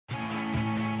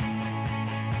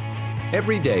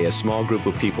Every day, a small group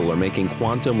of people are making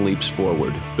quantum leaps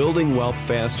forward, building wealth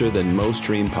faster than most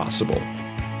dream possible,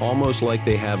 almost like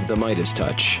they have the Midas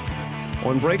touch.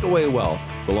 On Breakaway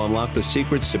Wealth, we'll unlock the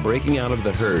secrets to breaking out of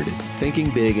the herd, thinking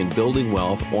big and building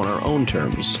wealth on our own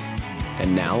terms.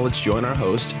 And now let's join our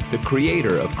host, the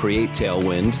creator of Create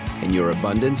Tailwind and your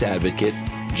abundance advocate,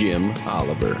 Jim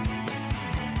Oliver.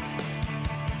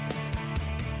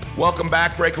 Welcome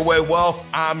back, Breakaway Wealth.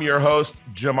 I'm your host,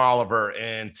 Jim Oliver,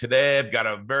 and today I've got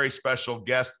a very special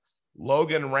guest,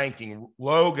 Logan Ranking.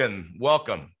 Logan,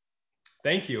 welcome.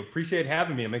 Thank you. Appreciate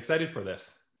having me. I'm excited for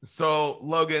this. So,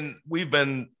 Logan, we've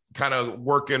been kind of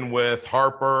working with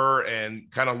Harper and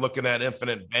kind of looking at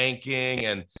infinite banking.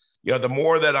 And, you know, the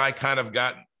more that I kind of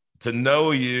got to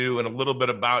know you and a little bit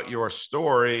about your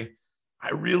story, I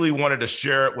really wanted to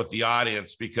share it with the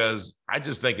audience because I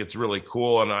just think it's really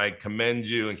cool. And I commend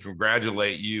you and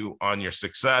congratulate you on your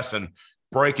success and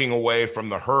breaking away from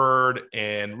the herd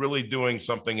and really doing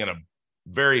something in a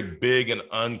very big and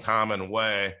uncommon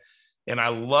way. And I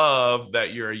love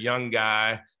that you're a young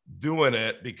guy doing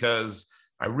it because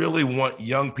I really want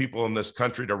young people in this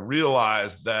country to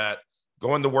realize that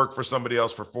going to work for somebody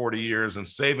else for 40 years and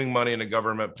saving money in a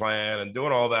government plan and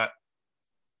doing all that,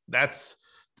 that's,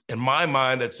 in my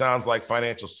mind, it sounds like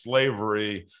financial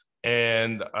slavery,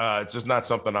 and it's just not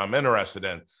something I'm interested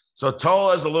in. So tell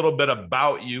us a little bit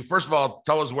about you. First of all,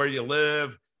 tell us where you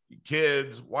live,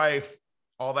 kids, wife,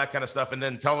 all that kind of stuff, and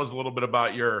then tell us a little bit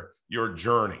about your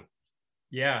journey.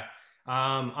 Yeah,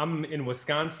 I'm in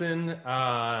Wisconsin,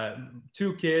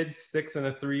 2 kids, 6 and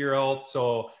a 3-year-old.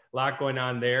 So a lot going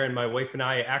on there. And my wife and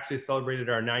I actually celebrated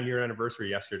our 9-year anniversary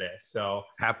yesterday. So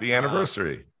happy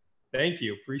anniversary. Thank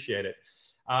you. Appreciate it.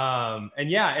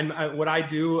 What I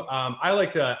do, I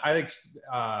like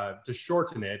to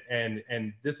shorten it,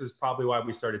 and this is probably why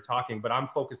we started talking, but I'm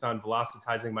focused on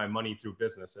velocitizing my money through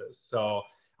businesses. So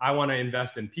I want to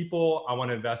invest in people, I want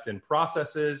to invest in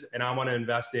processes, and I want to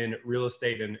invest in real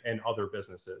estate and other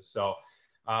businesses. So,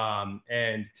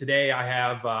 and today I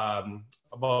have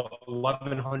about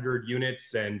 1,100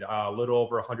 units and a little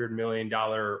over $100 million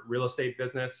real estate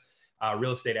business.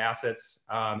 Real estate assets,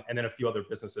 and then a few other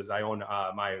businesses. I own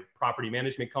my property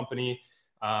management company,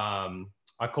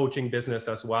 a coaching business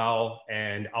as well,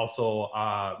 and also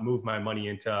move my money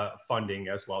into funding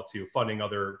as well, too, funding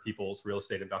other people's real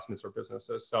estate investments or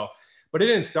businesses. So, but it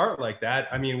didn't start like that.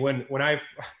 I mean, when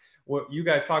you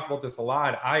guys talk about this a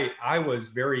lot, I was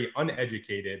very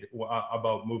uneducated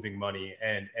about moving money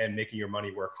and making your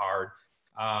money work hard.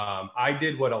 I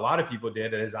did what a lot of people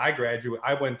did, as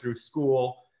I went through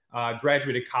school,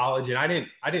 graduated college, and I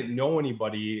didn't know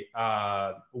anybody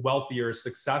wealthy or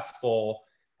successful.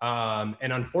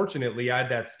 And unfortunately, I had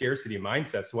that scarcity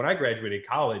mindset. So when I graduated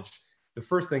college, the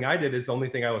first thing I did is the only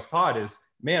thing I was taught is,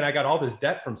 man, I got all this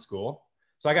debt from school,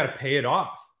 so I got to pay it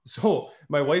off. So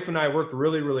my wife and I worked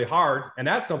really, really hard, and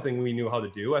that's something we knew how to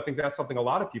do. I think that's something a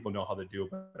lot of people know how to do.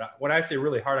 But when I say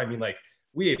really hard, I mean like,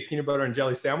 we ate peanut butter and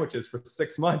jelly sandwiches for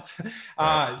 6 months.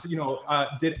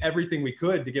 Did everything we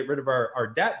could to get rid of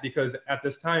our debt, because at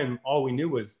this time, all we knew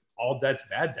was all debt's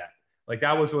bad debt. Like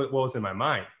that was what was in my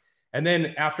mind. And then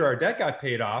after our debt got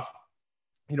paid off,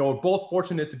 both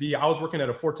fortunate to be, I was working at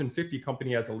a Fortune 50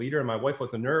 company as a leader, and my wife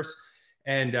was a nurse.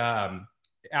 And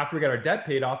after we got our debt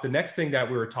paid off, the next thing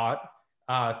that we were taught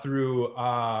through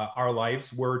our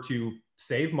lives were to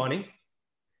save money,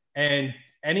 and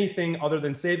anything other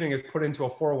than saving is put into a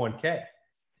 401k.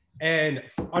 And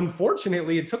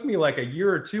unfortunately, it took me like a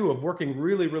year or two of working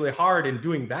really, really hard and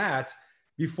doing that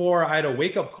before I had a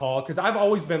wake up call. Cause I've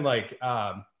always been like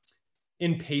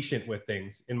impatient with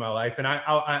things in my life. And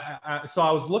so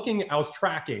I was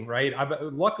tracking, right?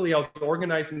 Luckily I was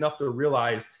organized enough to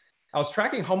realize I was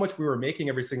tracking how much we were making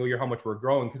every single year, how much we were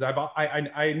growing. Cause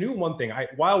I knew one thing,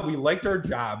 while we liked our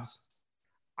jobs,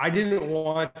 I didn't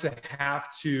want to have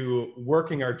to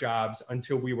working our jobs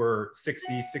until we were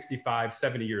 60, 65,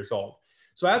 70 years old.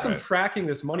 So as I'm tracking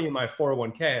this money in my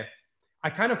 401k, I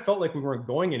kind of felt like we weren't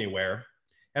going anywhere.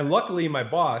 And luckily my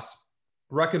boss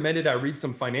recommended I read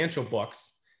some financial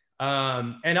books.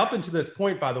 And up until this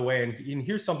point, by the way, and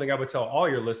here's something I would tell all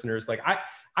your listeners, like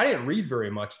I didn't read very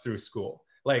much through school.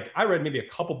 Like I read maybe a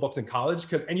couple books in college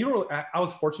I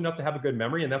was fortunate enough to have a good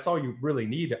memory, and that's all you really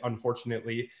need,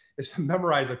 unfortunately, is to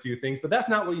memorize a few things, but that's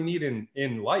not what you need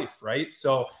in life, right?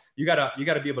 So you gotta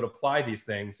be able to apply these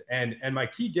things. And my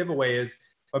key giveaway is,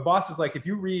 my boss is like, if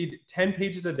you read 10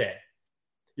 pages a day,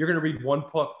 you're gonna read one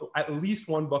book, at least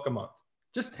one book a month,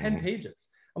 just 10 pages.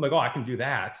 I'm like, oh, I can do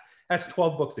that. That's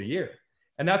 12 books a year.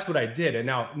 And that's what I did. And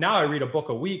now I read a book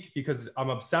a week because I'm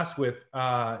obsessed with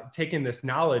taking this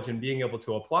knowledge and being able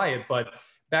to apply it. But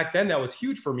back then that was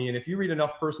huge for me. And if you read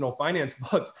enough personal finance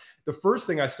books, the first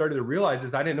thing I started to realize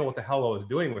is I didn't know what the hell I was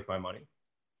doing with my money.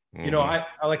 Mm-hmm. You know, I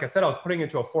like I said, I was putting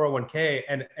into a 401k,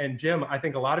 and Jim, I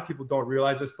think a lot of people don't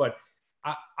realize this, but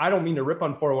I don't mean to rip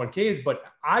on 401ks, but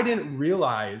I didn't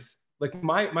realize, like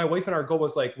my wife and our goal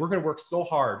was like, we're going to work so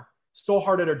hard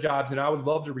at our jobs. And I would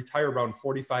love to retire around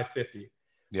 45, 50.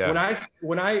 Yeah.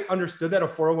 When I understood that a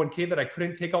 401k that I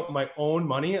couldn't take out my own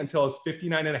money until I was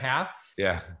 59 and a half.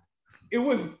 Yeah. It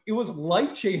was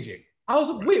life-changing. I was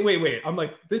like, wait. I'm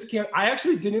like, this can't, I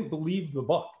actually didn't believe the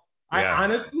book. Yeah. I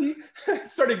honestly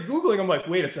started Googling. I'm like,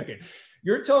 wait a second.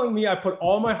 You're telling me I put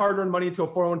all my hard-earned money into a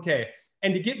 401k,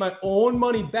 and to get my own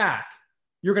money back,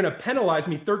 you're going to penalize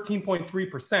me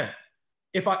 13.3%.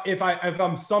 If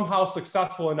I'm somehow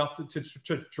successful enough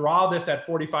to draw this at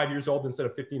 45 years old instead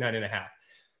of 59 and a half.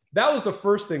 That was the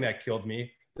first thing that killed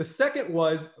me. The second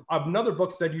was another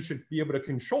book said you should be able to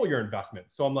control your investment.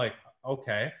 So I'm like,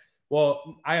 okay,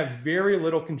 well, I have very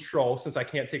little control since I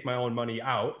can't take my own money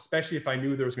out, especially if I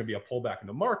knew there was going to be a pullback in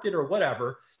the market or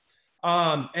whatever.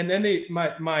 And then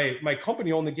my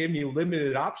company only gave me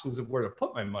limited options of where to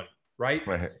put my money. Right.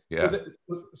 Yeah.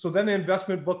 So then the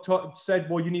investment book said,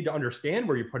 well, you need to understand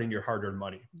where you're putting your hard-earned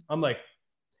money. I'm like,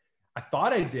 I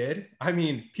thought I did. I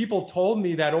mean, people told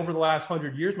me that over the last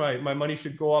 100 years, my money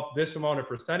should go up this amount of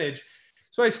percentage.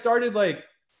 So I started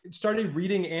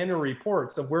reading annual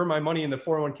reports of where my money in the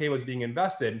 401k was being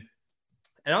invested.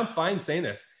 And I'm fine saying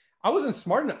this. I wasn't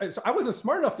smart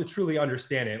enough to truly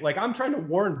understand it. Like, I'm trying to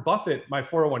Warren Buffett my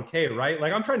 401k, right?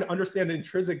 Like, I'm trying to understand the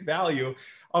intrinsic value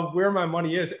of where my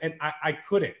money is. And I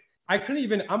couldn't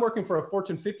even, I'm working for a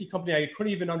Fortune 50 company. I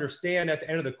couldn't even understand at the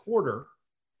end of the quarter.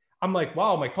 I'm like,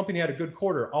 wow, my company had a good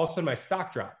quarter. All of a sudden my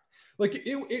stock dropped. Like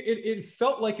it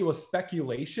felt like it was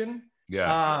speculation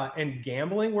and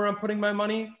gambling where I'm putting my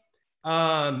money.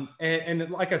 And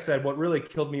like I said, what really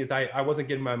killed me is I wasn't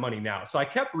getting my money now. So I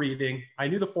kept reading. I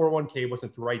knew the 401k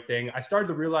wasn't the right thing. I started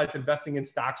to realize investing in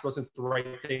stocks wasn't the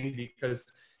right thing because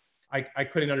I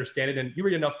couldn't understand it. And you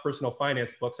read enough personal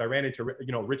finance books. I ran into,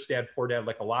 Rich Dad, Poor Dad,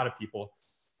 like a lot of people.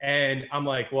 And I'm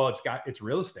like, well, it's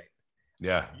real estate.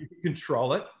 Yeah. You can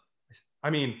control it. I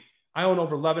mean, I own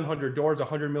over 1,100 doors,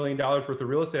 $100 million worth of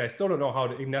real estate. I still don't know how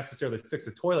to necessarily fix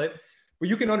a toilet, but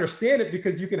you can understand it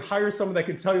because you can hire someone that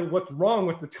can tell you what's wrong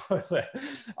with the toilet.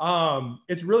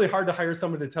 It's really hard to hire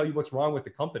someone to tell you what's wrong with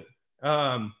the company.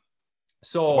 Or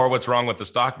what's wrong with the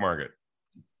stock market.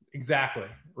 Exactly.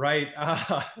 Right.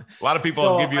 A lot of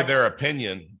people give you their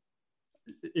opinion.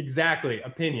 Exactly.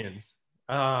 Opinions.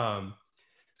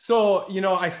 So,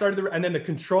 I started and then the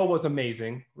control was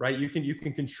amazing, right? You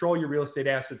can control your real estate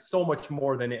assets so much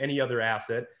more than any other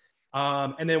asset.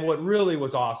 And then what really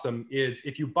was awesome is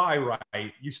if you buy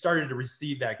right, you started to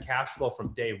receive that cash flow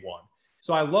from day one.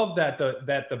 So I love that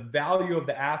the value of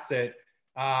the asset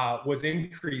was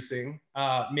increasing,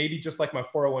 maybe just like my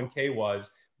 401k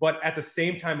was, but at the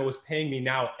same time, it was paying me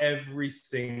now every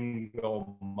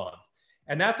single month.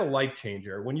 And that's a life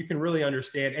changer when you can really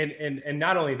understand. And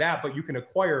not only that, but you can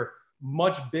acquire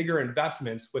much bigger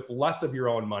investments with less of your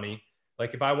own money.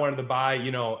 Like if I wanted to buy,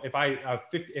 if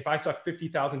I stuck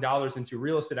 $50,000 into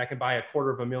real estate, I can buy a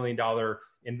 $250,000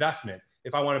 investment.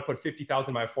 If I want to put $50,000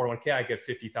 in my 401k, I get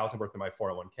 $50,000 worth of my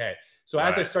 401k. So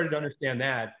as I started to understand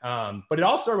that, but it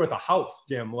all started with a house,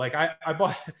 Jim. Like I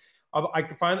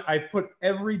put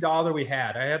every dollar we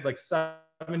had. I had like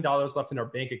 $7 left in our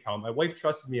bank account. My wife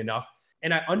trusted me enough.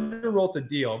 And I underwrote the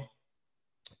deal,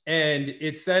 and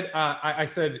it said, I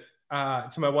said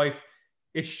to my wife,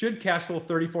 it should cash flow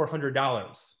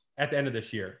 $3,400 at the end of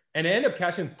this year. And it ended up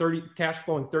cash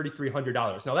flowing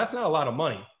 $3,300. Now that's not a lot of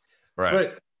money, right?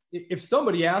 But if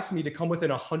somebody asked me to come within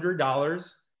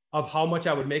 $100 of how much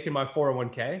I would make in my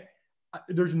 401k,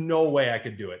 there's no way I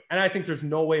could do it. And I think there's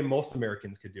no way most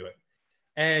Americans could do it.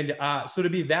 And so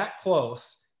to be that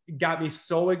close, it got me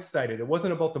so excited. It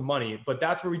wasn't about the money, but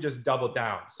that's where we just doubled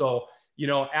down. So,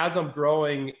 as I'm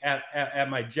growing at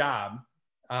my job,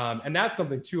 and that's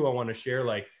something too I want to share.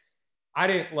 Like,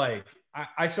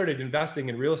 I started investing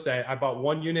in real estate. I bought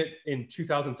one unit in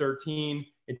 2013.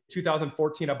 In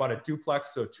 2014, I bought a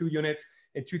duplex, so 2 units.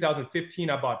 In 2015,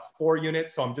 I bought 4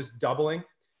 units. So I'm just doubling.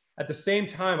 At the same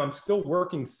time, I'm still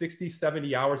working 60,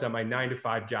 70 hours at my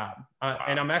 9-to-5 job.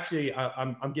 And I'm actually,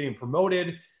 I'm getting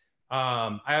promoted.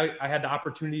 I had the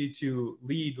opportunity to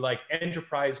lead like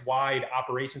enterprise-wide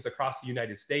operations across the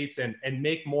United States and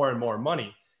make more and more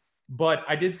money. But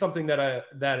I did something that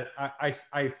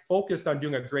I focused on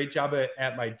doing a great job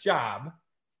at my job,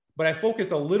 but I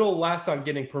focused a little less on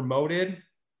getting promoted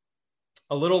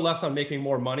a little less on making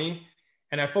more money.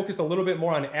 And I focused a little bit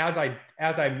more on as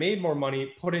I made more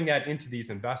money, putting that into these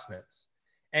investments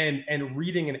and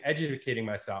reading and educating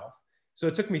myself. So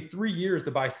it took me 3 years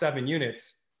to buy 7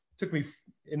 units. It took me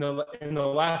in the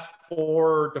last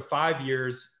 4 to 5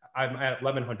 years, I'm at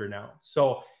 1,100 now.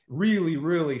 So really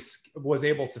was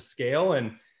able to scale.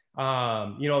 And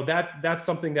that's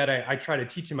something that I try to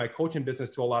teach in my coaching business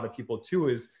to a lot of people too,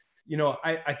 is,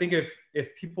 I think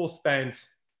if people spent,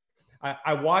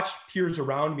 I watched peers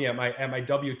around me at my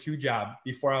W-2 job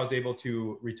before I was able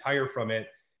to retire from it,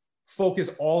 focus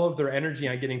all of their energy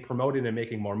on getting promoted and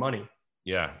making more money.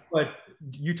 Yeah. But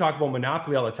you talk about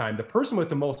Monopoly all the time. The person with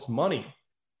the most money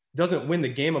doesn't win the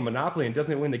game of Monopoly and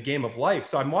doesn't win the game of life.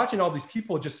 So I'm watching all these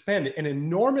people just spend an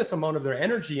enormous amount of their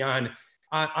energy on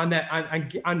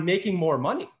making more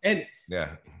money. And it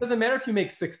doesn't matter if you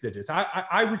make 6 digits.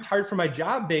 I retired from my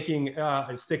job making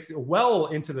well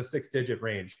into the 6-digit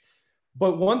range.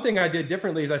 But one thing I did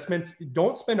differently is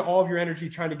don't spend all of your energy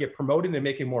trying to get promoted and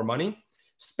making more money.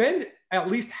 Spend at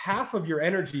least half of your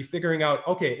energy figuring out,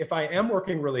 okay, if I am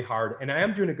working really hard and I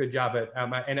am doing a good job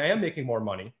and I am making more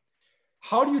money,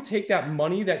 how do you take that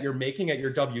money that you're making at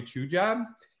your W-2 job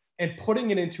and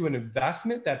putting it into an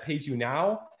investment that pays you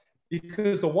now?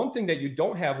 Because the one thing that you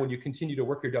don't have when you continue to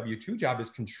work your W-2 job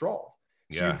is control.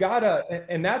 So you've got to,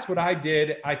 and that's what I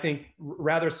did, I think,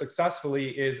 rather successfully,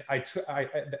 is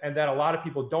and that a lot of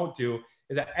people don't do,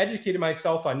 is I educated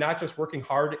myself on not just working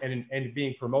hard and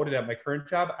being promoted at my current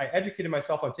job. I educated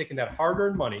myself on taking that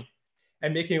hard-earned money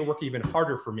and making it work even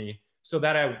harder for me so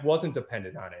that I wasn't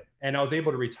dependent on it. And I was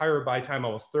able to retire by the time I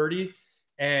was 30.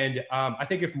 And I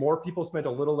think if more people spent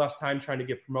a little less time trying to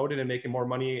get promoted and making more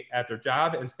money at their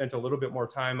job and spent a little bit more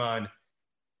time on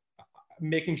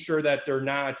making sure that they're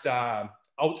not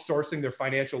outsourcing their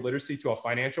financial literacy to a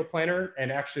financial planner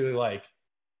and actually like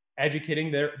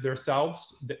educating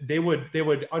themselves, they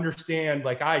would understand,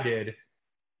 like I did,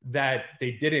 that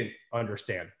they didn't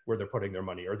understand where they're putting their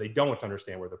money, or they don't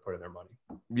understand where they're putting their money.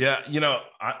 Yeah.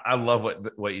 I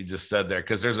love what you just said there,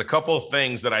 because there's a couple of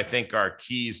things that I think are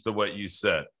keys to what you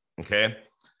said. Okay.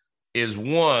 Is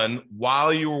one,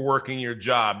 while you were working your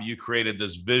job, you created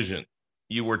this vision.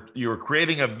 You were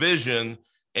creating a vision,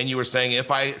 and you were saying,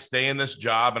 if I stay in this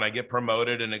job and I get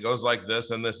promoted and it goes like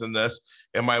this and this and this,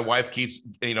 and my wife keeps,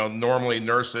 normally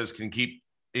nurses can keep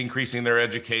increasing their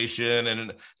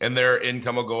education and their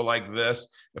income will go like this.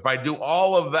 If I do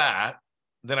all of that,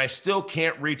 then I still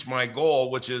can't reach my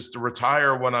goal, which is to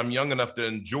retire when I'm young enough to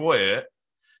enjoy it.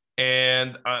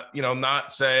 And,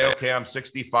 not say, okay, I'm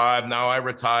 65, now I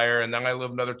retire, and then I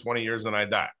live another 20 years and I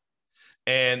die.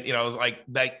 And, like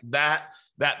that.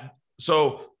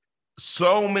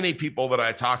 So many people that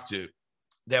I talk to,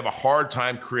 they have a hard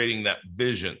time creating that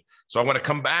vision. So I want to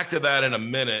come back to that in a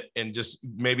minute, and just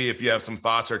maybe if you have some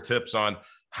thoughts or tips on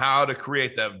how to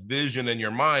create that vision in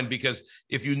your mind, because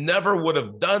if you never would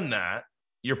have done that,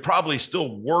 you're probably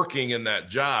still working in that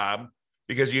job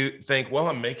because you think, well,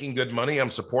 I'm making good money, I'm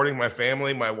supporting my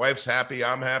family, my wife's happy,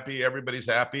 I'm happy, everybody's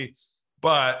happy,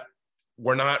 but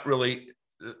we're not really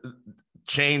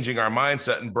changing our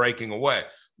mindset and breaking away.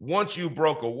 Once you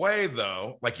broke away,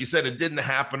 though, like you said, it didn't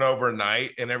happen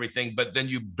overnight and everything, but then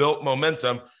you built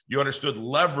momentum. You understood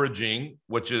leveraging,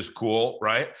 which is cool,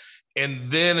 right? And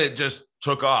then it just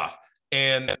took off.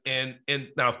 And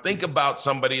now think about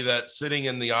somebody that's sitting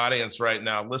in the audience right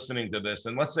now, listening to this,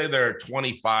 and let's say they're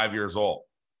 25 years old.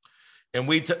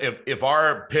 And if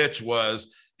our pitch was,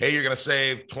 hey, you're going to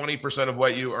save 20% of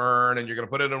what you earn, and you're going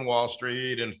to put it in Wall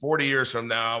Street, and 40 years from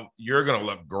now, you're going to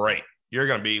look great. You're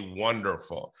going to be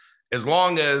wonderful, as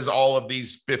long as all of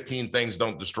these 15 things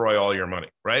don't destroy all your money,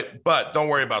 right? But don't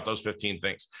worry about those 15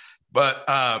 things. But,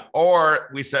 or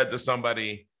we said to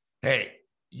somebody, hey,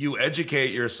 you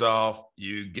educate yourself,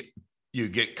 you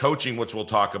get coaching, which we'll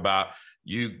talk about,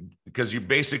 because you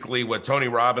basically, what Tony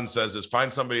Robbins says is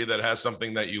find somebody that has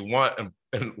something that you want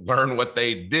and learn what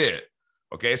they did.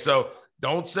 Okay. So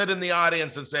don't sit in the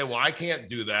audience and say, well, I can't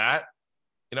do that.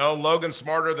 Logan's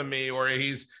smarter than me, or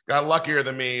he's got luckier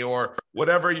than me, or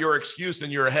whatever your excuse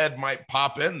in your head might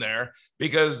pop in there,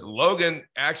 because Logan,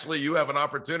 actually, you have an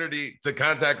opportunity to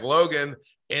contact Logan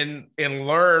and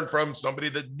learn from somebody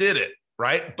that did it,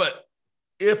 right? But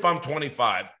if I'm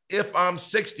 25, if I'm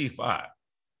 65,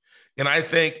 and I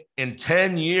think in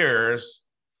 10 years,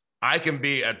 I can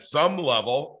be at some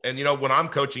level. And, when I'm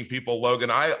coaching people,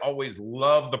 Logan, I always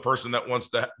love the person that wants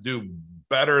to do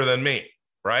better than me,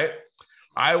 right?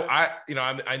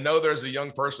 I know there's a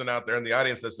young person out there in the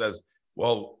audience that says,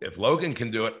 well, if Logan can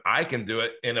do it, I can do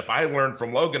it. And if I learn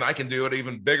from Logan, I can do it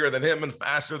even bigger than him and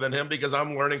faster than him, because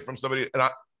I'm learning from somebody, and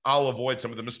I'll avoid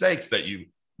some of the mistakes that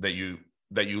you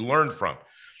that you learned from.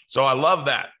 So I love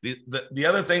that. The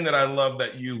other thing that I love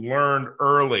that you learned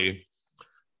early,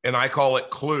 and I call it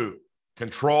clue,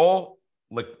 control,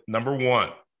 like number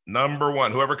one,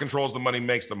 whoever controls the money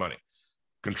makes the money.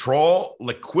 Control,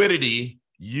 liquidity,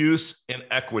 use, and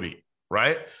equity,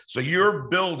 right? So you're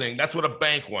building, that's what a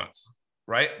bank wants,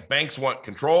 right? Banks want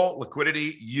control,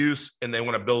 liquidity, use, and they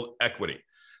want to build equity.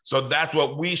 So that's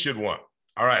what we should want.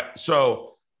 All right.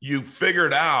 So you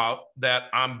figured out that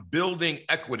I'm building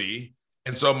equity,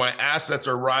 and so my assets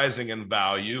are rising in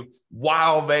value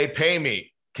while they pay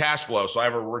me cash flow. So I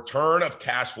have a return of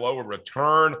cash flow, a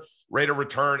rate of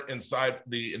return inside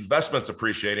the investments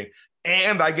appreciating,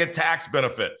 and I get tax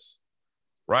benefits,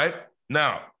 right?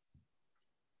 Now,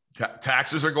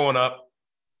 taxes are going up.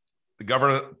 The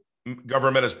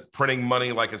government is printing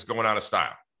money like it's going out of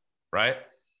style, right?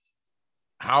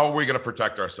 How are we going to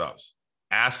protect ourselves?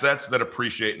 Assets that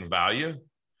appreciate in value.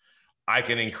 I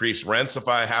can increase rents if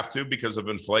I have to because of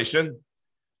inflation,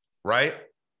 right?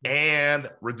 And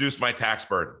reduce my tax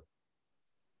burden.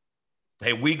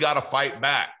 Hey, we got to fight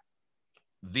back.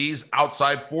 These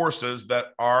outside forces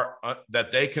that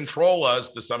they control us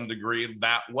to some degree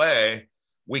that way,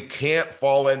 we can't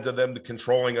fall into them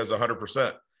controlling us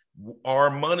 100%. Our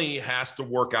money has to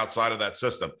work outside of that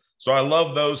system. So I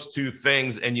love those two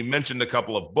things. And you mentioned a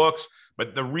couple of books,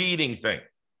 but the reading thing,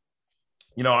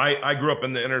 I grew up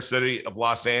in the inner city of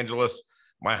Los Angeles.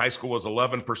 My high school was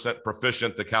 11%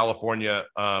 proficient to California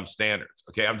standards.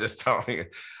 Okay, I'm just telling you.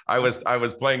 I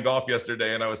was playing golf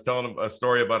yesterday, and I was telling him a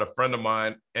story about a friend of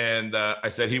mine, and I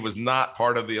said he was not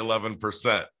part of the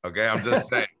 11%. Okay, I'm just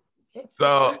saying.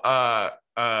 So,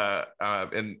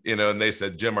 and they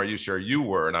said, Jim, are you sure you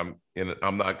were? And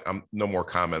I'm no more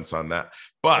comments on that.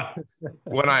 But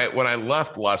when I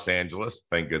left Los Angeles,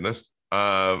 thank goodness,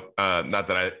 not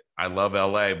that I love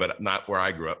LA, but not where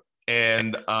I grew up,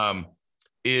 and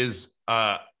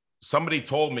somebody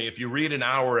told me if you read an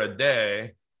hour a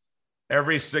day,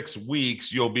 every 6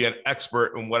 weeks, you'll be an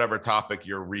expert in whatever topic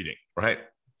you're reading, right?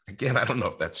 Again, I don't know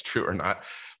if that's true or not,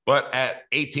 but at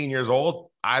 18 years old,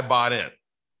 I bought in.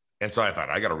 And so I thought,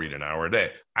 I got to read an hour a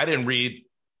day. I didn't read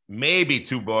maybe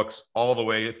 2 books all the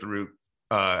way through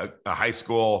high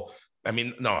school.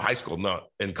 In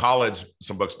college,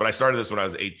 some books, but I started this when I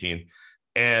was 18.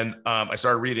 And I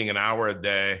started reading an hour a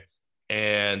day.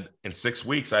 And in 6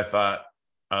 weeks, I thought,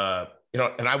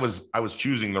 and I was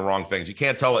choosing the wrong things. You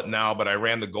can't tell it now, but I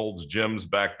ran the Gold's Gyms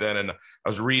back then. And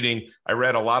I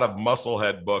read a lot of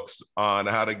musclehead books on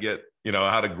how to get,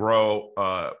 how to grow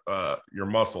your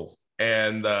muscles.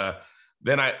 And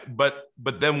then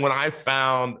when I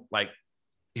found, like,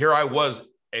 here I was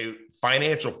a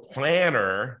financial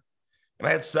planner, and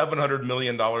I had $700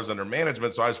 million under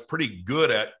management. So I was pretty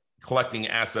good at collecting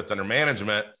assets under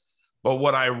management. But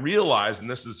what I realized, and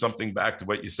this is something back to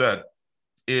what you said,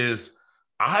 is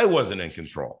I wasn't in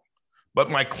control,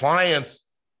 but my clients,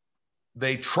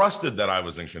 they trusted that I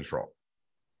was in control,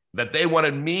 that they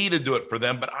wanted me to do it for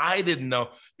them, but I didn't know.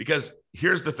 Because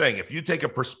here's the thing, if you take a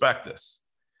prospectus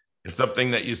and something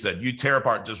that you said, you tear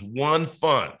apart just one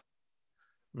fund,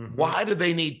 why do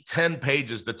they need 10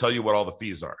 pages to tell you what all the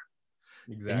fees are?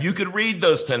 Exactly. And you could read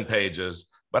those 10 pages,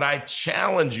 but I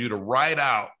challenge you to write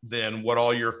out then what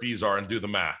all your fees are and do the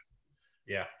math.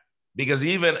 Yeah. Because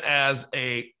even as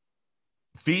a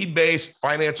fee-based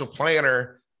financial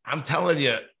planner, I'm telling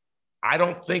you, I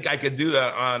don't think I could do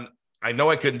that I know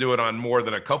I couldn't do it on more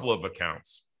than a couple of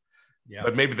accounts. Yeah.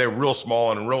 But maybe they're real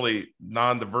small and really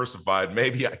non-diversified.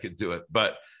 Maybe I could do it,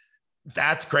 but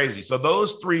that's crazy. So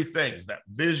those 3 things, that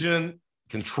vision,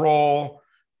 control,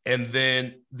 and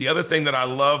then the other thing that I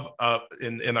love,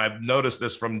 and I've noticed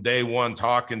this from day one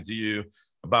talking to you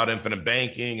about infinite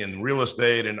banking and real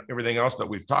estate and everything else that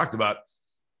we've talked about,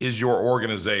 is your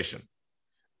organization.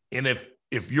 And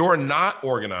if you're not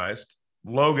organized,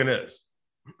 Logan is,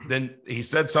 then he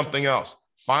said something else.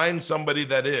 Find somebody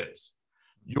that is.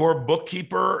 Your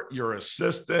bookkeeper, your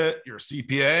assistant, your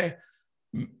CPA,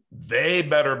 they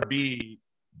better be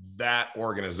that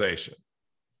organization.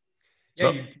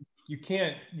 Yeah, so,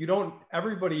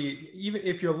 everybody, even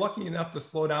if you're lucky enough to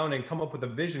slow down and come up with a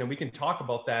vision, and we can talk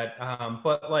about that.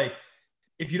 But like,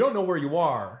 if you don't know where you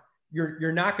are,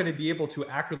 you're not going to be able to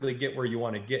accurately get where you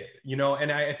want to get,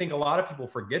 and I think a lot of people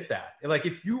forget that. Like,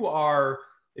 if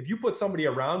you put somebody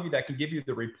around you that can give you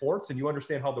the reports and you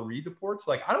understand how to read the reports,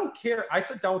 like, I don't care. I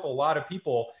sit down with a lot of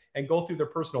people and go through their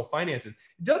personal finances.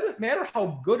 It doesn't matter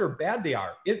how good or bad they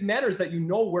are. It matters that you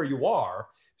know where you are,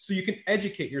 so you can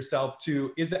educate yourself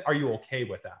to, are you okay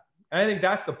with that? And I think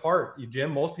that's the part,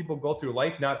 Jim. Most people go through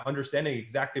life not understanding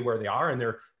exactly where they are, and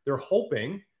they're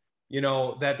hoping,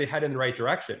 that they head in the right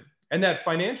direction. And that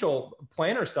financial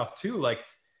planner stuff too, like,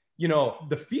 you know,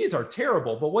 the fees are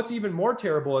terrible, but what's even more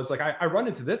terrible is like, I run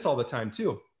into this all the time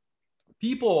too.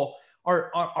 People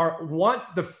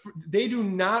they do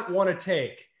not want to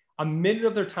take a minute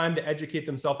of their time to educate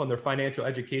themselves on their financial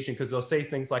education, because they'll say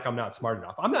things like, I'm not smart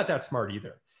enough. I'm not that smart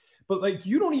either. But like,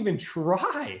 you don't even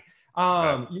try.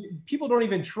 People don't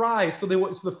even try. So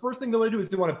the first thing they want to do is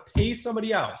they want to pay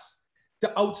somebody else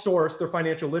to outsource their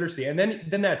financial literacy. And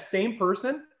then that same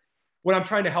person, when I'm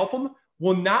trying to help them,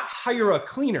 will not hire a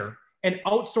cleaner and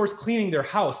outsource cleaning their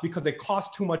house because it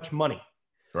costs too much money.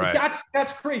 Right.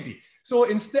 That's crazy. So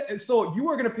you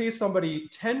are going to pay somebody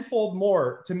tenfold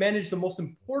more to manage the most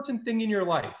important thing in your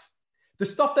life, the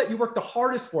stuff that you work the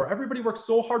hardest for. Everybody works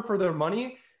so hard for their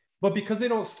money, but because they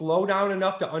don't slow down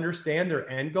enough to understand their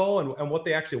end goal and what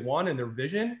they actually want and their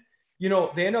vision, you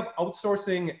know, they end up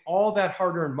outsourcing all that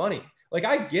hard-earned money. Like,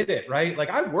 I get it, right? Like,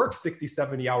 I work 60,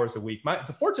 70 hours a week.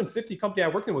 The Fortune 50 company I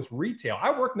worked in was retail.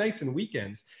 I work nights and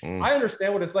weekends. I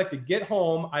understand what it's like to get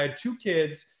home. I had 2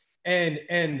 kids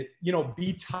and, you know,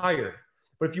 be tired.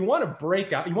 But if you want to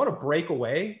break out, you want to break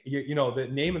away, you know, the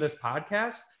name of this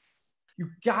podcast, you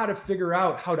got to figure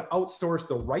out how to outsource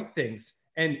the right things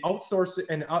and outsource it.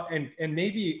 And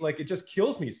maybe, like, it just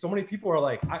kills me. So many people are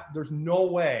like, there's no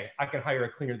way I can hire a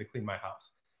cleaner to clean my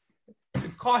house.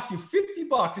 It costs you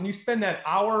 $50 and you spend that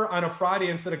hour on a Friday,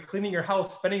 instead of cleaning your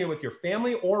house, spending it with your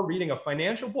family or reading a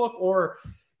financial book, or,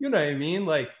 you know what I mean?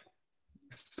 Like,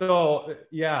 so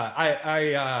yeah,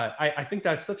 I think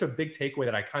that's such a big takeaway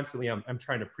that I constantly I'm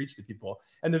trying to preach to people.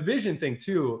 And the vision thing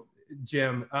too,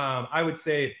 Jim, I would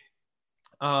say,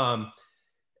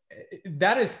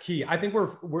 that is key. I think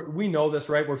we know this,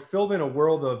 right? We're filled in a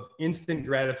world of instant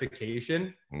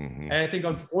gratification. And I think,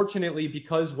 unfortunately,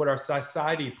 because what our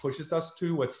society pushes us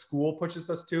to, what school pushes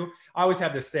us to, I always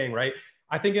have this saying, right?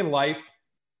 I think in life,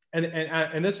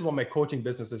 and this is what my coaching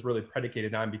business is really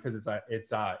predicated on, because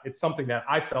it's something that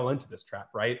I fell into this trap,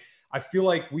 right? I feel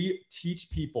like we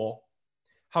teach people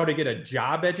how to get a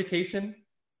job education,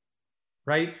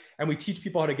 right? And we teach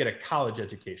people how to get a college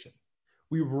education.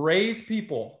 We raise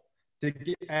people to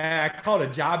get, I call it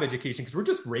a job education, because we're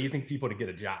just raising people to get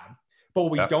a job. But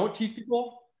what we don't teach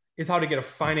people is how to get a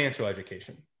financial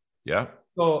education. Yeah.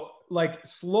 So, like,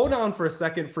 slow down for a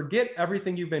second, forget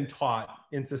everything you've been taught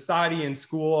in society and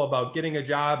school about getting a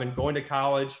job and going to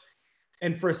college.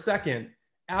 And for a second,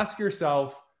 ask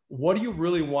yourself, what do you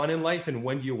really want in life and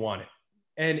when do you want it?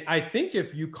 And I think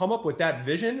if you come up with that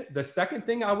vision, the second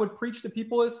thing I would preach to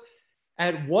people is,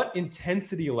 at what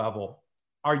intensity level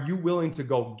are you willing to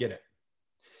go get it?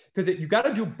 Because you got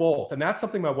to do both. And that's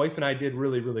something my wife and I did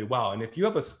really, really well. And if you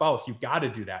have a spouse, you've got to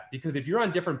do that, because if you're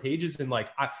on different pages, and like,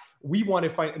 we want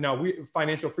to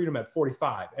financial freedom at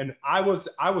 45, and I was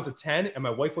a 10 and my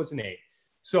wife was an 8.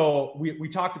 So we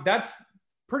talked, that's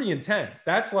pretty intense.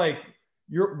 That's like,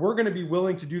 we're going to be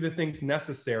willing to do the things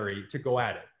necessary to go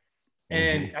at it.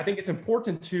 And I think it's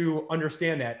important to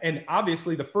understand that. And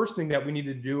obviously the first thing that we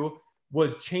needed to do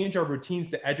was change our routines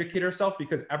to educate ourselves,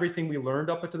 because everything we learned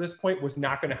up to this point was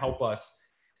not going to help us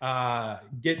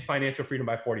get financial freedom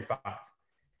by 45.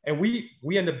 And we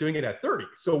end up doing it at 30.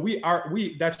 So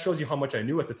that shows you how much I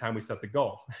knew at the time we set the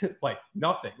goal. Like,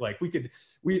 nothing. Like, we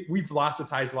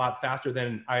velocitized a lot faster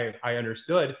than I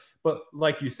understood. But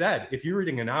like you said, if you're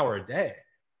reading an hour a day,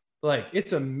 like,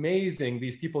 it's amazing.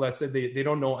 These people that said they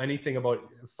don't know anything about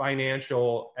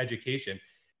financial education.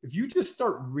 If you just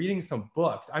start reading some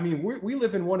books, I mean, we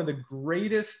live in one of the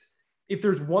greatest, if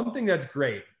there's one thing that's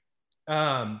great,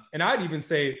 and I'd even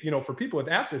say, you know, for people with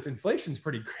assets, inflation's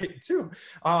pretty great too.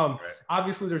 Right.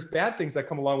 Obviously there's bad things that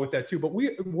come along with that too, but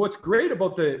what's great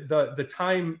about the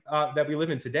time that we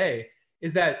live in today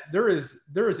is that there is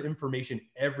information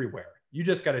everywhere. You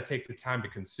just got to take the time to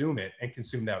consume it and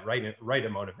consume that right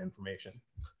amount of information.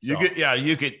 You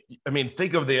could, I mean,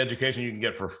 think of the education you can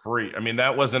get for free. I mean,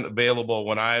 that wasn't available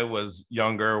when I was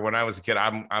younger. When I was a kid,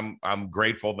 I'm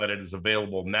grateful that it is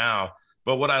available now.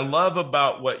 But what I love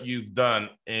about what you've done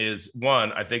is,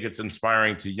 one, I think it's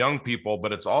inspiring to young people,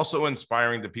 but it's also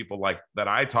inspiring to people like that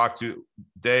I talk to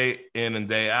day in and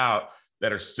day out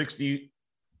that are 60,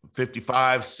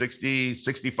 55, 60,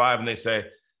 65, and they say,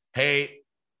 hey,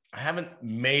 I haven't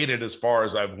made it as far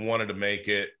as I've wanted to make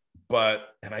it,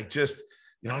 and I just,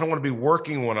 I don't want to be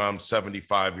working when I'm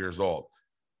 75 years old.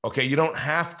 Okay, you don't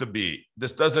have to be.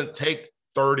 This doesn't take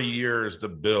 30 years to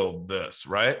build this,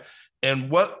 right? And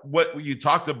what you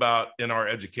talked about in our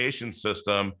education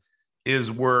system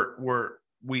is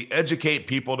we educate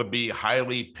people to be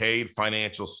highly paid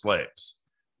financial slaves,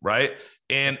 right?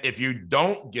 And if you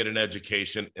don't get an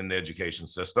education in the education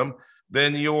system,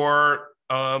 then you're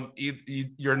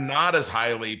you're not as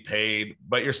highly paid,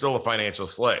 but you're still a financial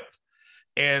slave.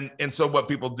 And so what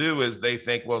people do is they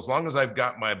think, well, as long as I've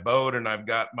got my boat and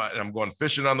I'm going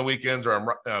fishing on the weekends,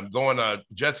 or I'm going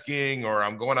jet skiing, or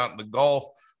I'm going out in the Gulf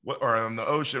or on the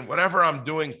ocean, whatever I'm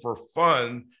doing for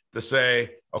fun, to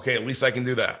say, okay, at least I can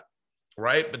do that.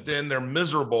 Right. But then they're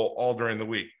miserable all during the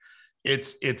week.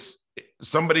 It's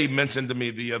somebody mentioned to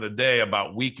me the other day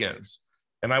about weekends.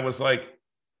 And I was like,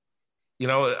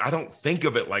 I don't think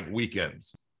of it like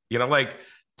weekends, like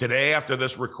today after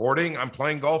this recording, I'm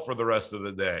playing golf for the rest of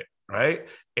the day. Right.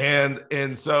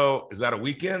 And so is that a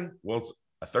weekend? Well, it's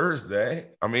a Thursday.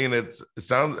 I mean, it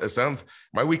sounds,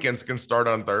 my weekends can start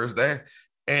on Thursday,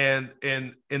 and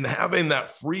having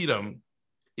that freedom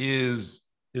is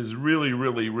really,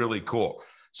 really, really cool.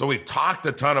 So we've talked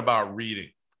a ton about reading.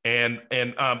 And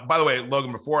by the way,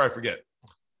 Logan, before I forget,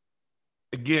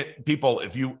 again, people,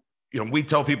 if we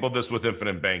tell people this with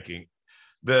Infinite Banking,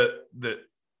 that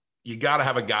you got to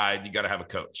have a guide, you got to have a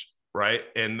coach, right?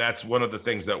 And that's one of the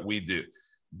things that we do.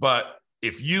 But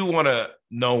if you want to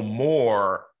know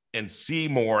more and see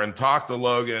more and talk to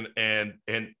Logan, and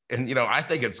I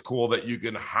think it's cool that you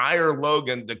can hire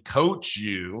Logan to coach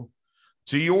you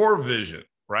to your vision,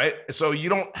 right? So you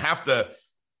don't have to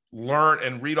learn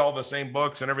and read all the same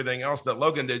books and everything else that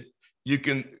Logan did. You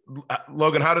can,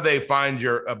 Logan, how do they find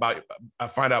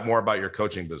out more about your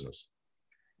coaching business?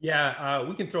 Yeah,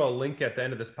 we can throw a link at the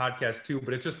end of this podcast too,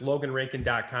 but it's just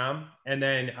loganrankin.com. And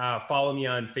then follow me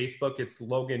on Facebook. It's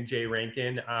Logan J.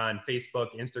 Rankin on Facebook,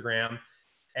 Instagram.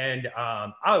 And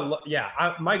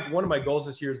one of my goals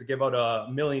this year is to give out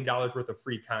 $1 million worth of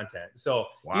free content. So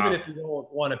even if you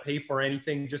don't want to pay for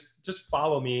anything, just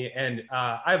follow me. And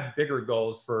I have bigger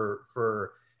goals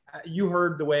for you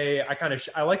heard the way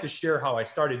I like to share how I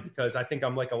started, because I think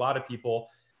I'm like a lot of people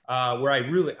where I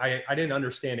didn't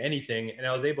understand anything, and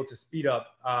I was able to speed up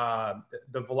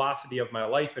the velocity of my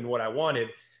life and what I wanted.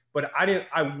 But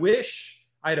I wish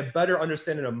I had a better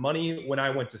understanding of money when I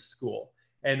went to school.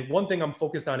 And one thing I'm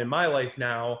focused on in my life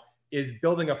now is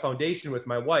building a foundation with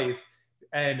my wife.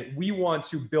 And we want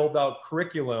to build out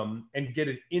curriculum and get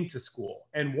it into school.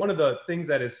 And one of the things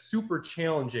that is super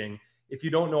challenging, if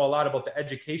you don't know a lot about the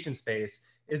education space,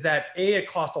 is that it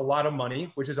costs a lot of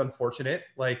money, which is unfortunate.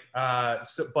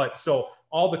 So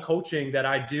all the coaching that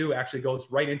I do actually goes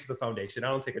right into the foundation. I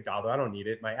don't take $1. I don't need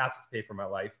it. My assets pay for my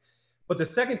life. But the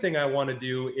second thing I want to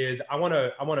do is I want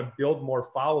to build more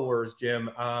followers, Jim,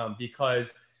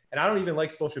 because, and I don't even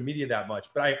like social media that much,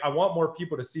 but I want more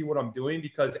people to see what I'm doing,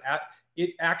 because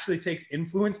it actually takes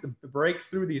influence to break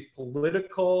through these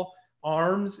political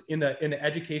arms in the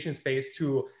education space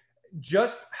to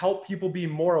just help people be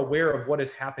more aware of what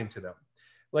is happening to them.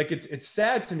 Like it's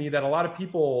sad to me that a lot of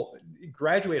people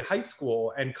graduate high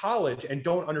school and college and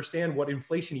don't understand what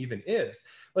inflation even is.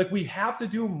 Like we have to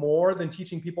do more than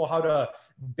teaching people how to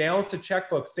balance a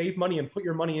checkbook, save money, and put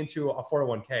your money into a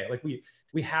 401k. Like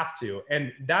we have to.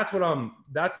 And that's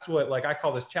what like I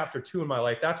call this chapter 2 in my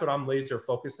life. That's what I'm laser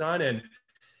focused on. And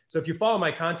so if you follow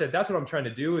my content, that's what I'm trying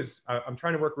to do. Is I'm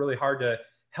trying to work really hard to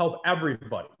help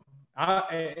everybody.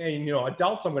 And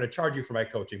adults, I'm going to charge you for my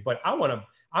coaching, but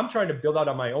I'm trying to build out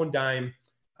on my own dime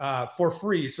for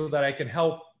free, so that I can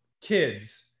help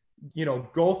kids,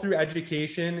 go through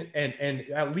education and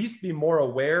at least be more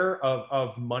aware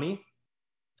of money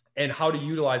and how to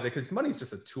utilize it. Because money is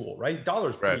just a tool, right?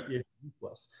 Dollars right. Is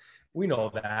useless. We know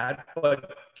that,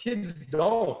 but kids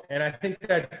don't. And I think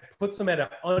that puts them at an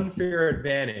unfair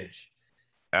advantage.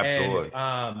 Absolutely.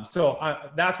 And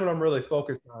that's what I'm really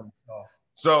focused on.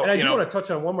 So, and I do want to touch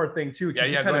on one more thing too. Yeah,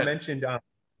 you kind of mentioned, I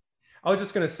was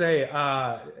just going to say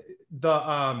I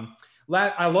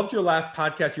loved your last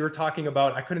podcast. You were talking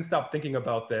about, I couldn't stop thinking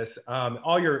about this.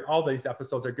 All these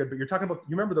episodes are good, but you're talking about,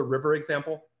 you remember the river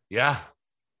example? Yeah.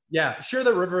 Yeah. Share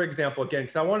the river example again,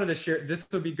 because I wanted to share, this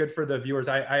would be good for the viewers.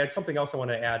 I had something else I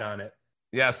want to add on it.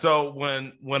 Yeah. So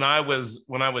when I was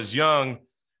young,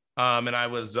 and I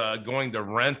was going to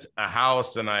rent a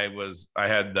house, and I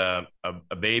had a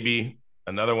baby,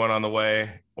 another one on the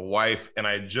way, a wife, and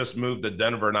I had just moved to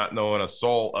Denver, not knowing a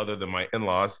soul other than my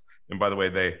in-laws. And by the way,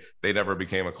 they never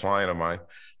became a client of mine.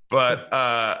 But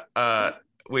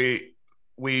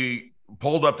we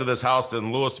pulled up to this house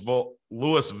in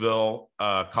Louisville,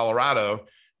 Colorado,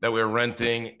 that we were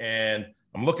renting, and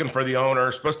I'm looking for the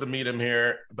owner, supposed to meet him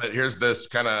here, but here's this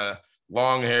kind of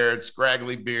long-haired,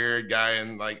 scraggly beard guy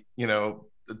in the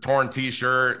torn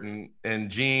t-shirt and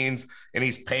jeans, and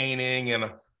he's painting, and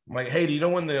I'm like, hey, do you know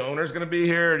when the owner's going to be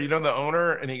here? Do you know the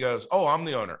owner? And he goes, oh, I'm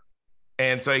the owner.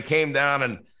 And so he came down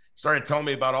and started telling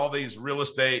me about all these real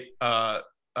estate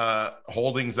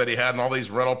holdings that he had and all these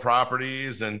rental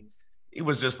properties. And he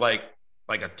was just like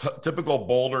a typical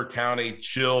Boulder County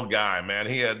chill guy, man.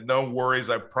 He had no worries.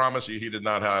 I promise you, he did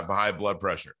not have high blood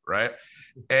pressure, right?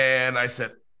 And I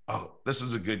said, oh, this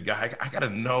is a good guy. I got to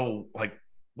know, like,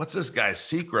 what's this guy's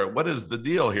secret? What is the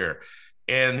deal here?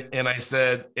 And I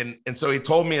said, and so he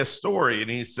told me a story, and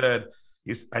he said,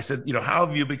 I said, you know, how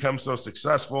have you become so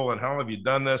successful, and how have you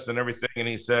done this and everything? And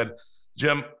he said,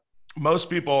 Jim, most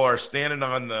people are standing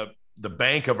on the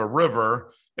bank of a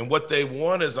river, and what they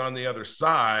want is on the other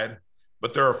side,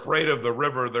 but they're afraid of the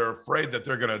river. They're afraid that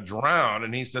they're going to drown.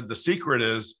 And he said, the secret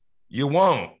is you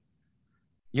won't.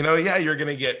 You know, yeah, you're going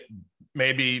to get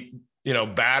maybe, you know,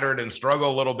 battered and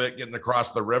struggle a little bit getting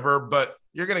across the river, but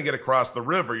you're going to get across the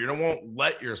river. You won't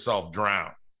let yourself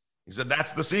drown. He said,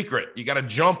 that's the secret. You got to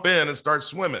jump in and start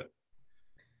swimming.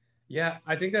 Yeah,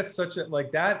 I think that's such a,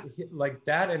 like that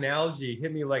analogy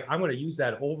hit me. Like, I'm going to use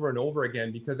that over and over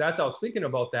again, because that's how I was thinking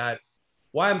about that.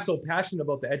 Why I'm so passionate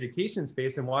about the education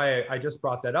space and why I just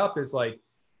brought that up is like,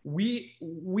 we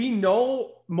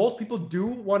know most people do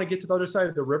want to get to the other side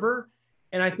of the river.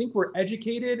 And I think we're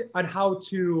educated on how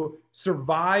to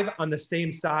survive on the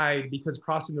same side because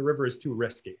crossing the river is too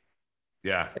risky.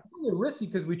 Yeah. It's really risky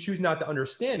because we choose not to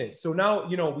understand it. So now,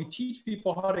 you know, we teach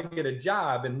people how to get a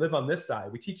job and live on this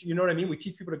side. We teach, you know what I mean? We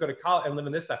teach people to go to college and live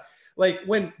on this side. Like,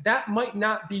 when that might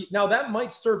not be, now that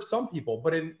might serve some people,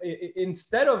 but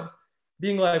instead of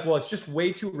being like, well, it's just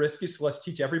way too risky, so let's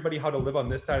teach everybody how to live on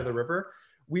this side of the river,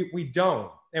 we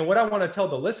don't. And what I want to tell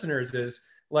the listeners is,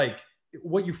 like,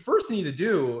 what you first need to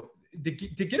do to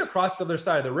get across the other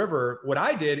side of the river, what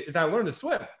I did is I learned to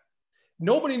swim.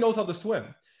 Nobody knows how to swim.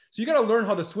 So you got to learn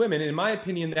how to swim. And in my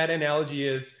opinion, that analogy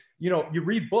is, you know, you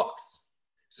read books.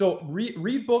 So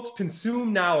read books,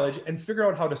 consume knowledge, and figure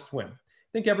out how to swim. I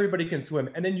think everybody can swim.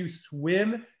 And then you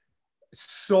swim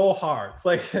so hard.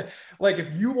 Like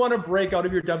if you want to break out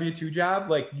of your W-2 job,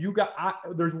 like you got,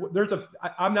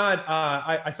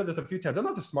 I said this a few times, I'm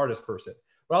not the smartest person,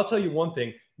 but I'll tell you one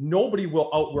thing, nobody will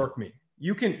outwork me.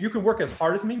 You can work as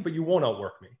hard as me, but you won't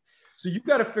outwork me. So you've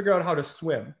got to figure out how to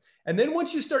swim. And then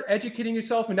once you start educating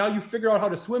yourself and now you figure out how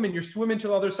to swim and you're swimming to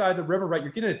the other side of the river, right?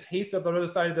 You're getting a taste of the other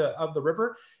side of the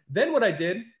river. Then what I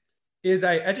did is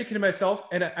I educated myself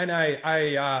and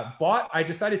I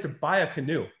decided to buy a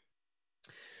canoe.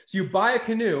 So you buy a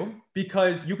canoe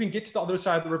because you can get to the other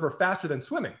side of the river faster than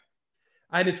swimming.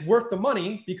 And it's worth the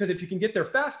money because if you can get there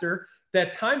faster,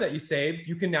 that time that you saved,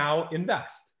 you can now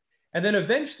invest. And then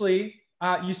eventually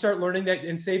you start learning that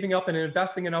and saving up and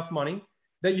investing enough money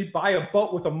that you buy a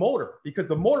boat with a motor, because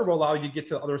the motor will allow you to get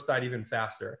to the other side even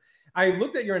faster. I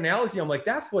looked at your analogy. I'm like,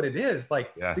 that's what it is.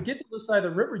 Like, to get to the other side of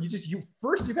the river, you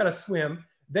got to swim.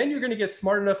 Then you're going to get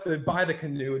smart enough to buy the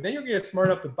canoe. Then you're going to get smart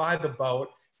enough to buy the boat.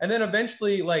 And then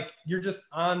eventually, like, you're just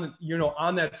on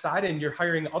that side and you're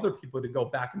hiring other people to go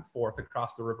back and forth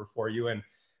across the river for you. And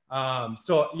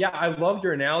so, yeah, I loved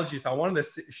your analogy. So I wanted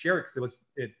to share it because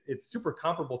it's super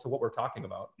comparable to what we're talking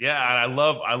about. Yeah. And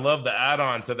I love the add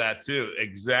on to that too.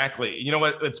 Exactly. You know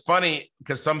what? It's funny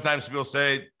because sometimes people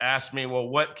ask me, well,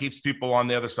 what keeps people on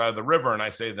the other side of the river? And I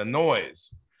say the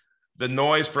noise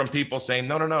from people saying,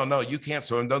 no, you can't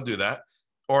swim. Don't do that.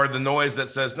 Or the noise that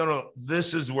says, no,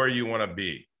 this is where you want to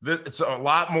be. It's a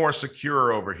lot more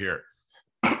secure over here.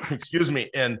 Excuse me.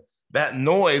 And that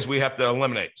noise we have to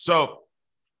eliminate. So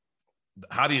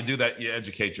how do you do that? You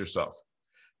educate yourself.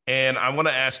 And I want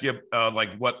to ask you,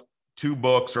 like, what 2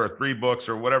 books or 3 books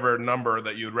or whatever number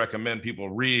that you would recommend people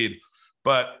read.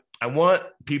 But I want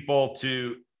people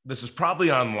to, this is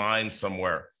probably online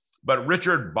somewhere, but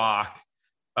Richard Bach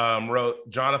wrote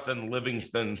Jonathan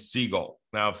Livingston Seagull.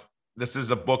 Now, this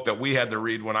is a book that we had to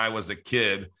read when I was a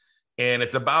kid. And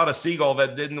it's about a seagull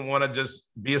that didn't want to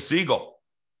just be a seagull,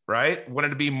 right? Wanted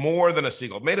to be more than a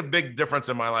seagull. It made a big difference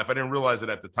in my life. I didn't realize it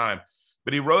at the time.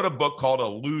 But he wrote a book called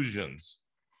Illusions.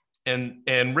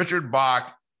 And Richard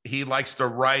Bach, he likes to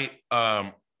write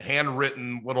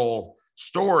handwritten little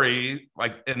story,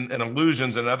 like in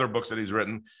Illusions and other books that he's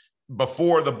written,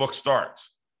 before the book starts.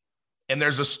 And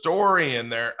there's a story in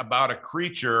there about a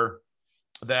creature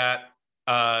that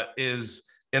is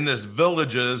in this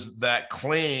villages that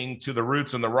cling to the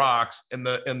roots and the rocks, and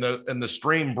the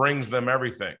stream brings them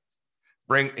everything.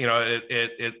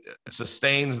 It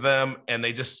sustains them, and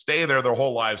they just stay there their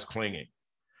whole lives clinging.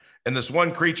 And this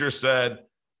one creature said,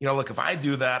 look, if I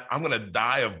do that, I'm going to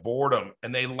die of boredom.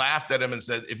 And they laughed at him and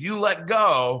said, if you let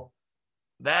go,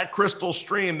 that crystal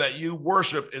stream that you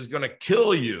worship is going to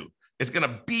kill you. It's going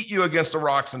to beat you against the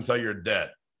rocks until you're dead.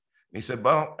 And he said,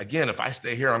 well, again, if I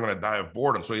stay here, I'm going to die of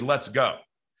boredom. So he lets go.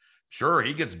 Sure,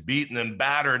 he gets beaten and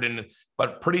battered,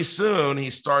 but pretty soon he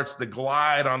starts to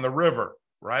glide on the river,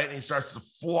 right? And he starts to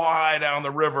fly down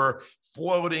the river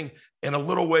floating. And a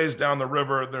little ways down the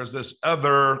river, there's this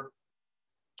other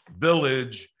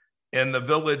village. And the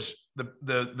village,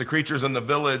 the creatures in the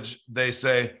village, they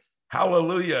say,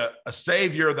 hallelujah, a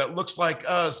savior that looks like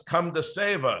us come to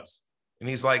save us. And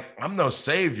he's like, I'm no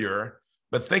savior,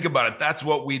 but think about it. That's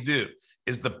what we do,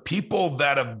 is the people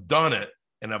that have done it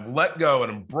and have let go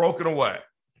and have broken away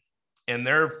and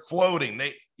they're floating.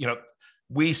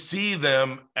 We see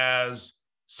them as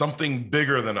something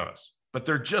bigger than us, but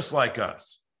they're just like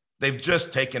us. They've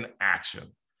just taken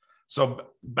action. So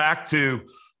back to,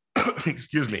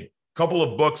 excuse me, a couple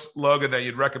of books, Logan, that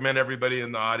you'd recommend everybody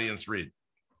in the audience read.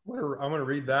 I'm going to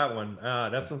read that one.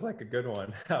 That sounds like a good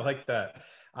one. I like that.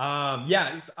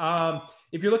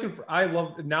 If you're looking for, I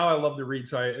love to read.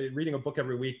 So reading a book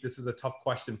every week, this is a tough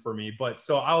question for me, but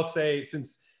so I'll say,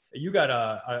 since you got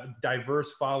a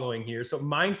diverse following here. So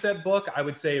mindset book, I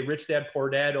would say Rich Dad, Poor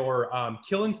Dad, or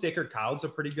Killing Sacred Cows, a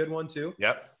pretty good one too.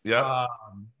 Yep.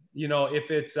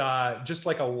 If it's just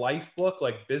like a life book,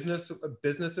 like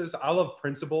businesses, I love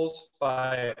Principles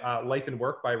by Life and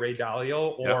Work by Ray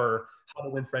Dalio, or How to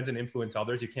Win Friends and Influence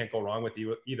Others. You can't go wrong with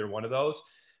either one of those.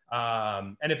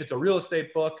 And if it's a real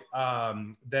estate book,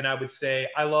 then I would say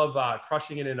I love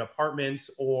Crushing It in Apartments,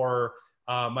 or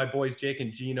my boys Jake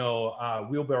and Gino,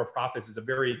 Wheelbarrow Profits is a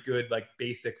very good, like,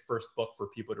 basic first book for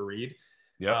people to read.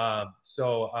 Yeah.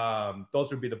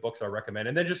 Those would be the books I recommend.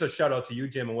 And then just a shout out to you,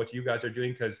 Jim, and what you guys are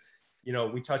doing, because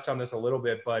we touched on this a little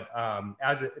bit, but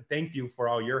thank you for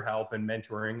all your help and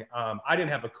mentoring. I didn't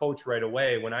have a coach right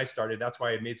away when I started. That's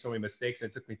why I made so many mistakes, and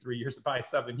it took me 3 years to buy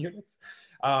 7 units.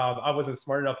 I wasn't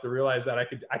smart enough to realize that I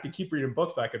could keep reading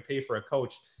books, but I could pay for a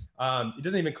coach. It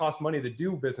doesn't even cost money to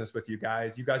do business with you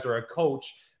guys. You guys are a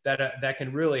coach that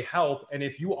can really help. And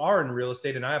if you are in real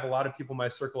estate, and I have a lot of people in my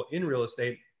circle in real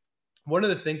estate, one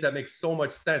of the things that makes so much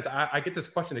sense, I get this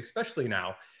question, especially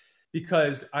now,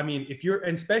 because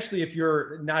especially if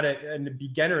you're not a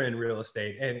beginner in real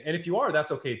estate, and if you are,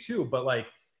 that's okay too. But like,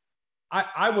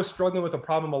 I was struggling with a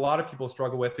problem a lot of people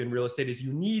struggle with in real estate, is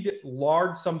you need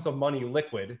large sums of money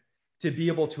liquid to be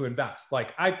able to invest. Like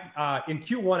in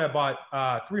Q1, I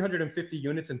bought 350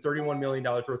 units and $31 million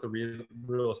worth of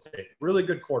real estate. Really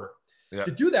good quarter. Yeah.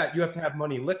 To do that, you have to have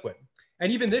money liquid.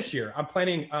 And even this year, I'm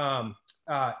planning,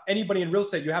 anybody in real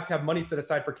estate, you have to have money set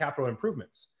aside for capital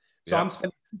improvements. So I'm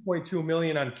spending $2.2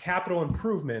 million on capital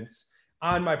improvements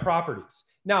on my properties.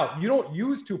 Now, you don't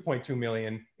use $2.2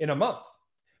 million in a month.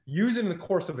 Use it in the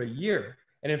course of a year.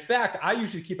 And in fact, I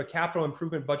usually keep a capital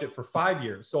improvement budget for 5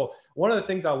 years. So one of the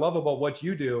things I love about what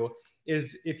you do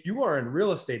is, if you are in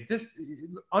real estate, this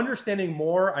understanding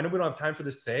more, I know we don't have time for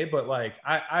this today, but like,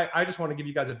 I just want to give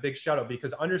you guys a big shout out,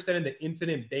 because understanding the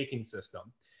infinite banking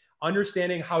system,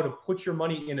 understanding how to put your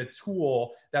money in a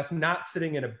tool that's not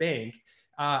sitting in a bank.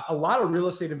 A lot of real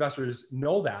estate investors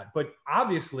know that, but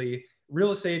obviously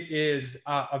real estate is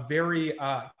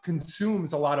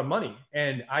consumes a lot of money.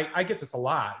 And I get this a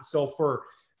lot. So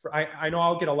I know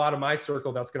I'll get a lot of my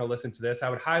circle that's going to listen to this. I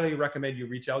would highly recommend you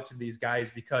reach out to these guys,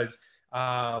 because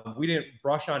we didn't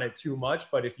brush on it too much,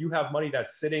 but if you have money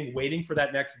that's sitting, waiting for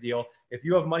that next deal, if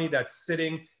you have money that's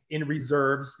sitting in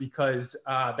reserves, because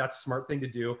that's a smart thing to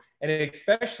do. And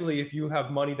especially if you have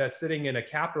money that's sitting in a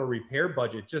capital repair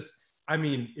budget,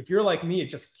 if you're like me, it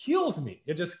just kills me.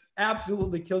 It just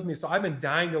absolutely kills me. So I've been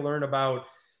dying to learn about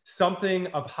something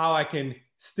of how I can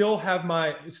still have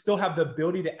the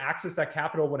ability to access that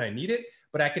capital when I need it,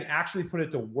 but I can actually put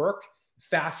it to work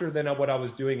faster than what I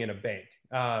was doing in a bank.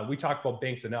 We talked about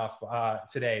banks enough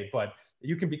today, but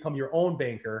you can become your own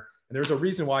banker. And there's a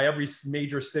reason why every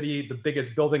major city, the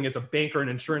biggest building is a bank or an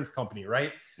insurance company,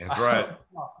 right? That's right.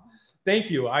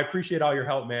 Thank you. I appreciate all your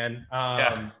help, man.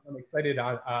 I'm excited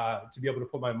to be able to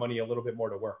put my money a little bit more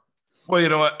to work. Well, you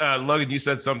know what, Logan, you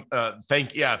said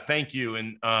thank you.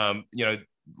 And,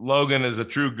 Logan is a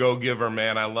true go-giver,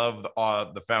 man. I love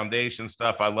the foundation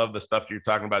stuff. I love the stuff you're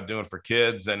talking about doing for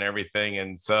kids and everything.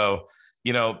 And so,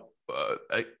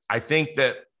 I think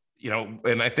that,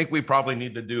 and I think we probably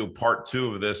need to do part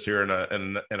 2 of this here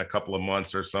in a couple of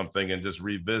months or something, and just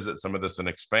revisit some of this and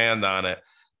expand on it.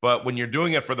 But when you're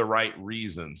doing it for the right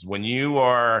reasons, when you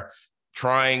are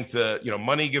trying to,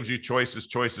 money gives you choices,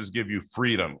 choices give you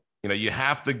freedom. You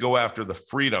have to go after the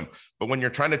freedom. But when you're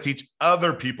trying to teach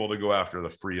other people to go after the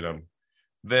freedom,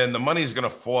 then the money's going to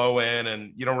flow in,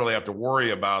 and you don't really have to worry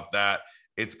about that.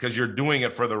 It's because you're doing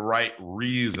it for the right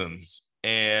reasons.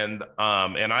 And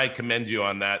I commend you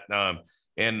on that.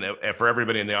 And for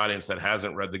everybody in the audience that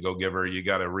hasn't read The Go-Giver, you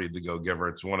got to read The Go-Giver.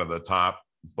 It's one of the top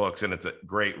books, and it's a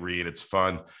great read. It's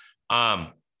fun.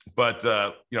 But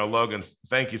Logan,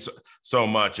 thank you so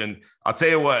much. And I'll tell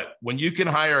you what, when you can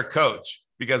hire a coach,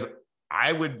 because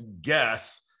I would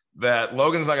guess that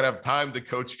Logan's not going to have time to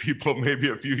coach people maybe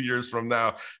a few years from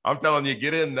now. I'm telling you,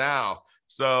 get in now.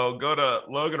 So go to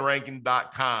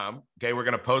loganrankin.com. Okay. We're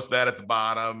going to post that at the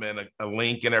bottom and a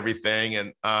link and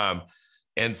everything.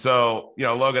 And so,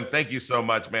 Logan, thank you so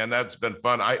much, man. That's been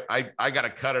fun. I got to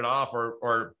cut it off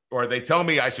or they tell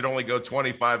me I should only go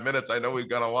 25 minutes. I know we've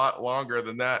gone a lot longer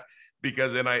than that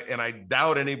because, and I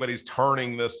doubt anybody's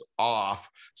turning this off.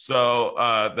 So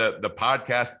the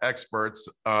podcast experts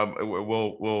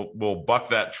will buck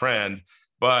that trend,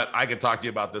 but I could talk to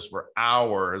you about this for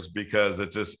hours because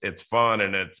it's fun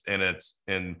and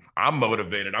I'm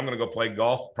motivated. I'm going to go play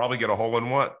golf, probably get a hole in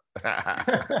one.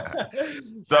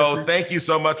 So thank you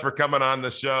so much for coming on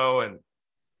the show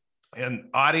and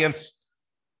audience.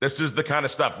 This is the kind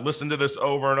of stuff. Listen to this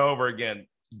over and over again.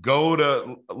 Go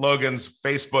to Logan's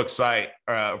Facebook site,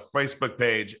 Facebook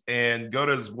page, and go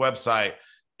to his website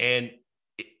and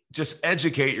just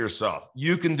educate yourself.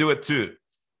 You can do it too.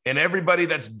 And everybody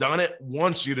that's done it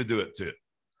wants you to do it too.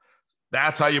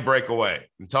 That's how you break away.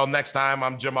 Until next time,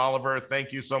 I'm Jim Oliver.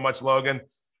 Thank you so much, Logan.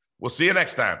 We'll see you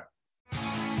next time.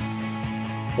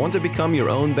 Want to become your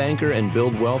own banker and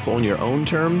build wealth on your own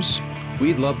terms?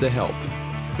 We'd love to help.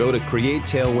 Go to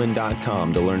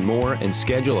createtailwind.com to learn more and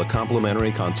schedule a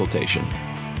complimentary consultation.